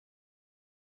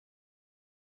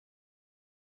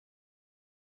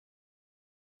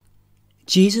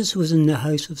Jesus was in the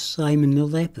house of Simon the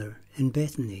leper in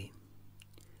Bethany.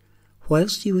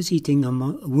 Whilst he was eating, a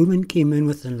woman came in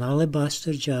with an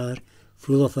alabaster jar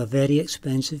full of a very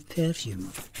expensive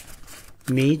perfume,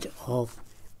 made of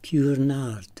pure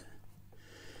nard.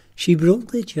 She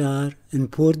broke the jar and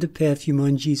poured the perfume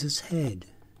on Jesus' head.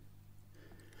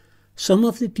 Some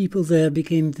of the people there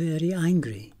became very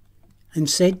angry and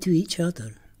said to each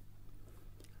other,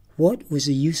 "What was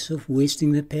the use of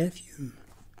wasting the perfume?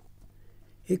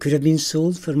 It could have been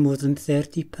sold for more than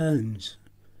 £30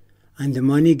 and the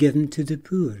money given to the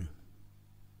poor."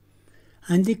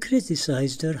 And they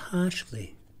criticised her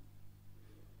harshly.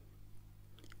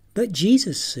 But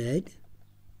Jesus said,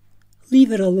 "Leave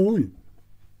her alone.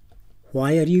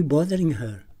 Why are you bothering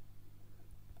her?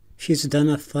 She's done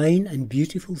a fine and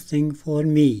beautiful thing for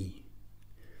me.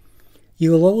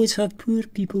 You will always have poor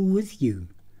people with you,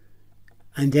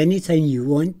 and any time you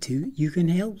want to, you can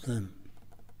help them.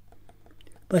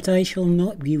 But I shall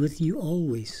not be with you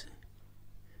always."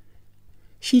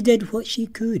 She did what she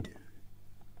could.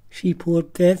 She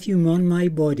poured perfume on my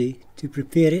body to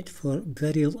prepare it for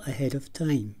burial ahead of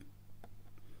time.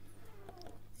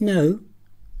 Now,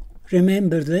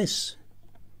 remember this.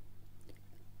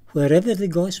 Wherever the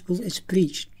gospel is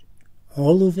preached,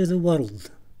 all over the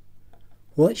world,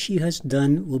 what she has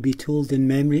done will be told in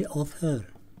memory of her.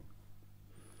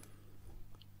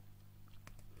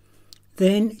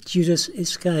 Then Judas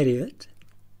Iscariot,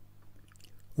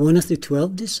 one of the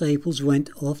 12 disciples,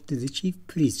 went off to the chief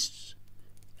priests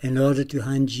in order to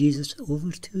hand Jesus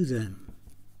over to them.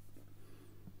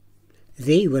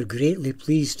 They were greatly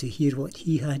pleased to hear what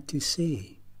he had to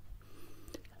say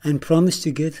and promised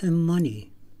to give him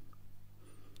money.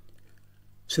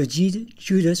 So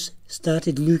Judas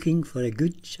started looking for a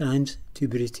good chance to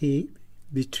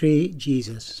betray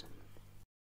Jesus.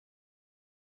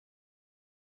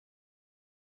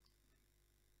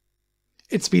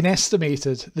 It's been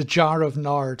estimated the jar of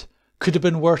nard could have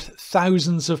been worth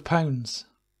thousands of pounds.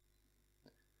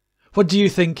 What do you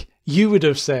think you would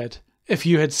have said if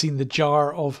you had seen the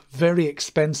jar of very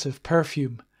expensive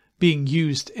perfume being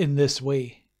used in this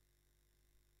way?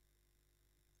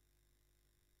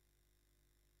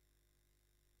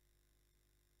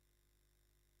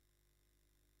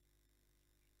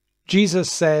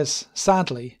 Jesus says,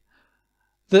 sadly,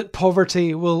 that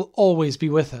poverty will always be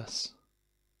with us.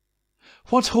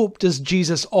 What hope does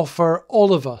Jesus offer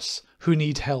all of us who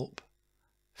need help?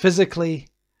 Physically,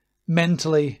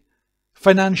 mentally,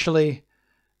 financially,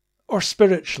 or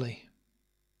spiritually?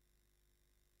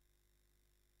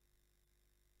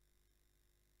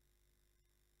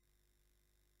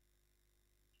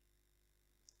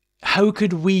 How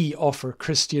could we offer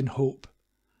Christian hope?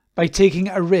 By taking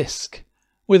a risk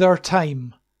with our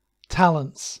time,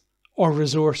 talents, or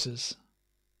resources.